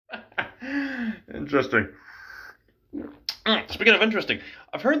Interesting. Speaking of interesting,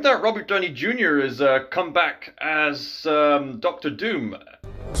 I've heard that Robert Downey Jr. has come back as Doctor Doom.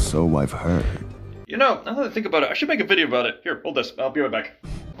 So I've heard. You know, now that I think about it, I should make a video about it. Here, hold this. I'll be right back.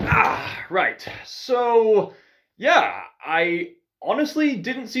 Right. So, yeah, I honestly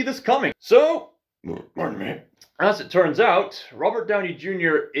didn't see this coming. So, pardon me. As it turns out, Robert Downey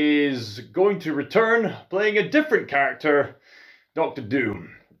Jr. is going to return playing a different character, Doctor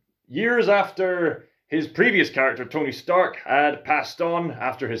Doom. Years after his previous character, Tony Stark, had passed on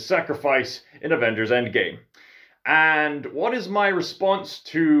after his sacrifice in Avengers Endgame. And what is my response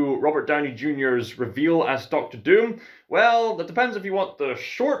to Robert Downey Jr.'s reveal as Doctor Doom? Well, that depends if you want the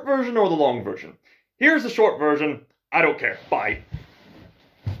short version or the long version. Here's the short version. I don't care. Bye.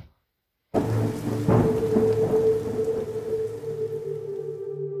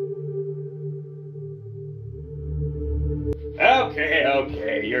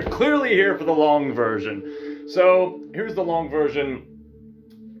 Okay, you're clearly here for the long version. So, here's the long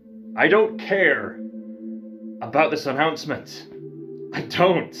version. I don't care about this announcement. I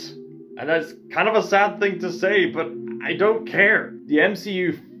don't. And that's kind of a sad thing to say, but I don't care. The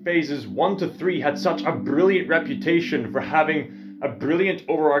MCU phases 1 to 3 had such a brilliant reputation for having a brilliant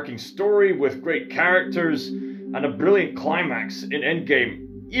overarching story with great characters and a brilliant climax in Endgame,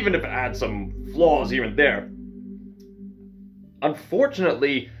 even if it had some flaws here and there.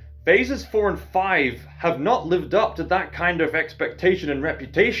 Unfortunately, phases 4 and 5 have not lived up to that kind of expectation and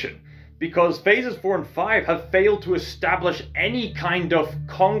reputation, because phases 4 and 5 have failed to establish any kind of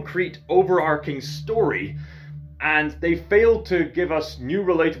concrete overarching story, and they failed to give us new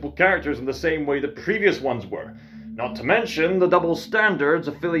relatable characters in the same way the previous ones were. Not to mention the double standards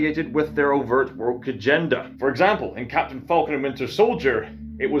affiliated with their overt woke agenda. For example, in Captain Falcon and Winter Soldier,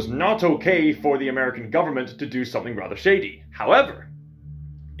 it was not okay for the American government to do something rather shady. However,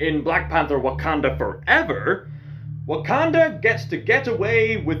 in Black Panther Wakanda Forever, Wakanda gets to get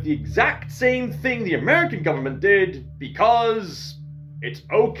away with the exact same thing the American government did because it's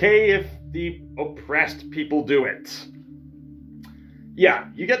okay if the oppressed people do it. Yeah,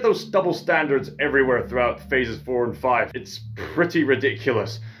 you get those double standards everywhere throughout phases 4 and 5. It's pretty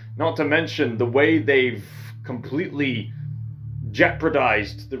ridiculous. Not to mention the way they've completely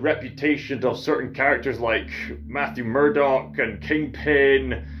jeopardized the reputation of certain characters like Matthew Murdock and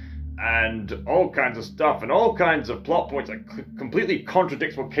Kingpin and all kinds of stuff and all kinds of plot points that completely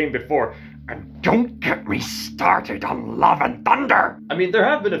contradicts what came before. And don't get me started on Love and Thunder! I mean, there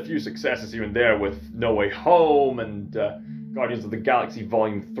have been a few successes here and there with No Way Home and Guardians of the Galaxy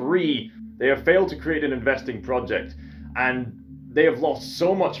Volume 3. They have failed to create an investing project, and they have lost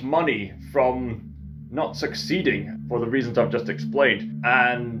so much money from not succeeding for the reasons I've just explained.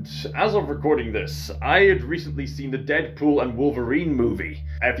 And as of recording this, I had recently seen the Deadpool and Wolverine movie.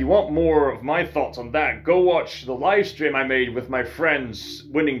 If you want more of my thoughts on that, go watch the live stream I made with my friends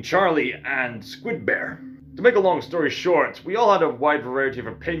Winning Charlie and Squid Bear. To make a long story short, we all had a wide variety of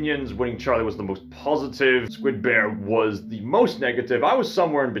opinions. Winning Charlie was the most positive, Squid Bear was the most negative. I was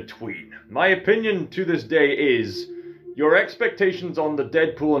somewhere in between. My opinion to this day is, your expectations on the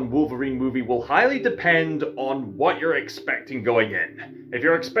Deadpool and Wolverine movie will highly depend on what you're expecting going in. If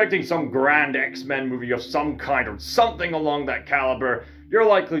you're expecting some grand X-Men movie of some kind or something along that caliber, you're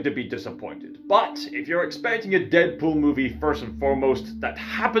likely to be disappointed. But if you're expecting a Deadpool movie first and foremost that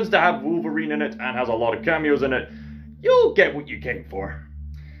happens to have Wolverine in it and has a lot of cameos in it, you'll get what you came for.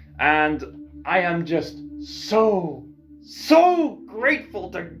 And I am just so grateful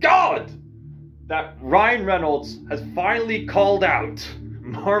to God that Ryan Reynolds has finally called out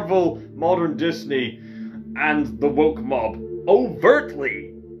Marvel, modern Disney, and the woke mob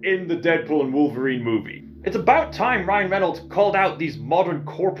overtly in the Deadpool and Wolverine movie. It's about time Ryan Reynolds called out these modern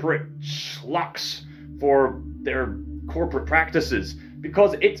corporate schlucks for their corporate practices,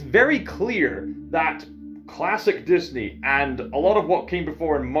 because it's very clear that classic Disney and a lot of what came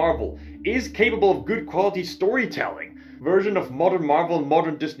before in Marvel is capable of good quality storytelling. Version of modern Marvel and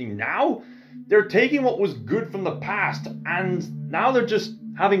modern Disney now, they're taking what was good from the past and now they're just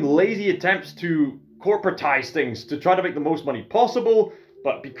having lazy attempts to corporatize things to try to make the most money possible.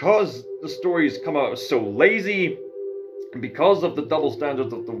 But because the stories come out so lazy, and because of the double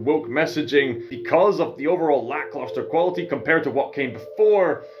standards of the woke messaging, because of the overall lackluster quality compared to what came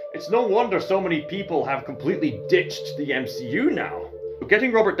before, it's no wonder so many people have completely ditched the MCU now. But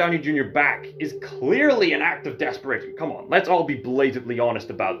getting Robert Downey Jr. back is clearly an act of desperation. Come on, let's all be blatantly honest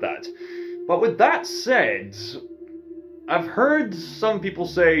about that. But with that said, I've heard some people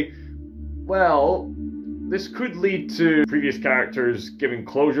say, well, this could lead to previous characters giving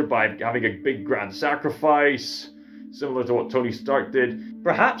closure by having a big grand sacrifice. similar to what Tony Stark did.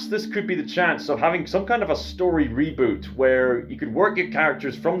 Perhaps this could be the chance of having some kind of a story reboot where you could work your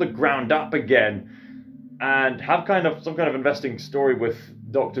characters from the ground up again and have some kind of investing story with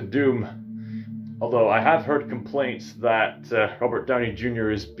Doctor Doom. Although I have heard complaints that Robert Downey Jr.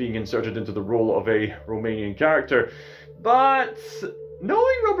 is being inserted into the role of a Romanian character. But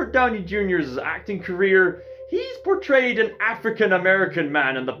knowing Robert Downey Jr.'s acting career, he's portrayed an African-American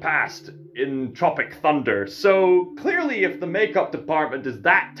man in the past in Tropic Thunder. So clearly if the makeup department is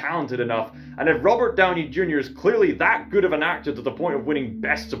that talented enough, and if Robert Downey Jr. is clearly that good of an actor to the point of winning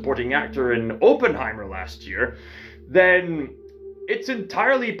Best Supporting Actor in Oppenheimer last year, then it's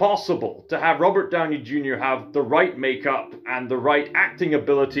entirely possible to have Robert Downey Jr. have the right makeup and the right acting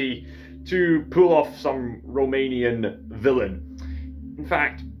ability to pull off some Romanian villain. In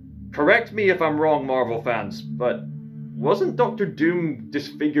fact, correct me if I'm wrong, Marvel fans, but wasn't Doctor Doom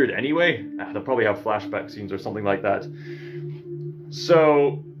disfigured anyway? They'll probably have flashback scenes or something like that.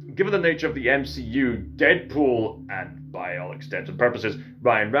 So, given the nature of the MCU, Deadpool, and by all extents and purposes,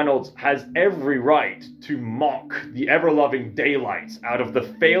 Ryan Reynolds, has every right to mock the ever-loving daylights out of the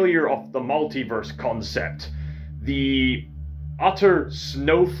failure of the multiverse concept, the utter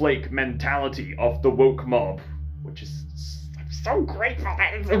snowflake mentality of the woke mob, which is so grateful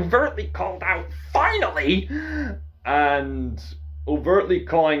that it's overtly called out, finally! And overtly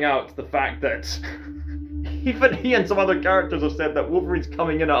calling out the fact that even he and some other characters have said that Wolverine's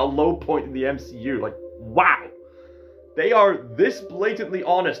coming in at a low point in the MCU. Like, wow! They are this blatantly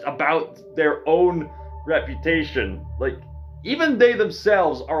honest about their own reputation. Like, even they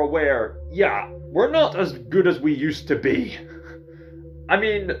themselves are aware, yeah, we're not as good as we used to be. I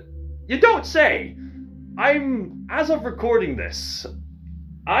mean, you don't say. As of recording this,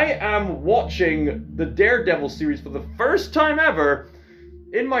 I am watching the Daredevil series for the first time ever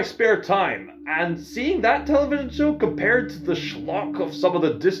in my spare time, and seeing that television show compared to the schlock of some of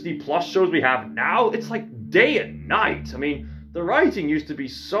the Disney Plus shows we have now, it's like day and night. I mean, the writing used to be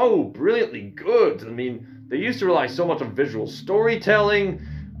so brilliantly good. I mean, they used to rely so much on visual storytelling,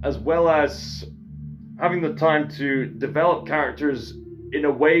 as well as having the time to develop characters in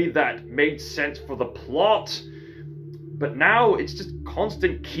a way that made sense for the plot. But now it's just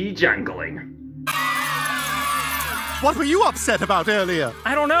constant key jangling. What were you upset about earlier?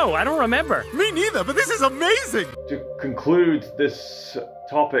 I don't know. I don't remember. Me neither, but this is amazing! To conclude this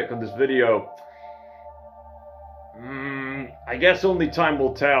topic on this video, I guess only time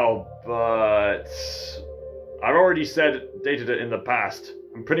will tell, but I've already dated it in the past.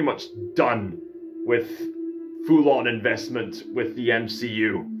 I'm pretty much done with full-on investment with the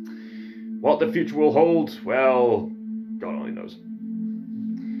MCU. What the future will hold, well, God only knows.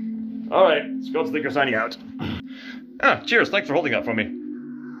 Alright, ScotsThinker signing out. Cheers, thanks for holding that for me.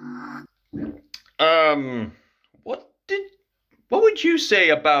 What would you say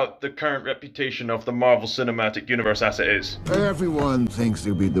about the current reputation of the Marvel Cinematic Universe as it is? Everyone thinks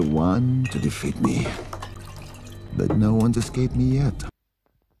they'll be the one to defeat me. But no one's escaped me yet.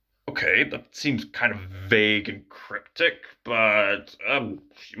 Okay, that seems kind of vague and cryptic, but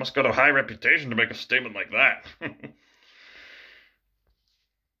you must got a high reputation to make a statement like that.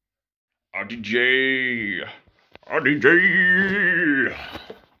 RDJ! RDJ!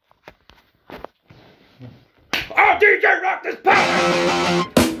 RDJ, rock this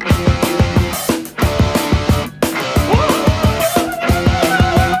power!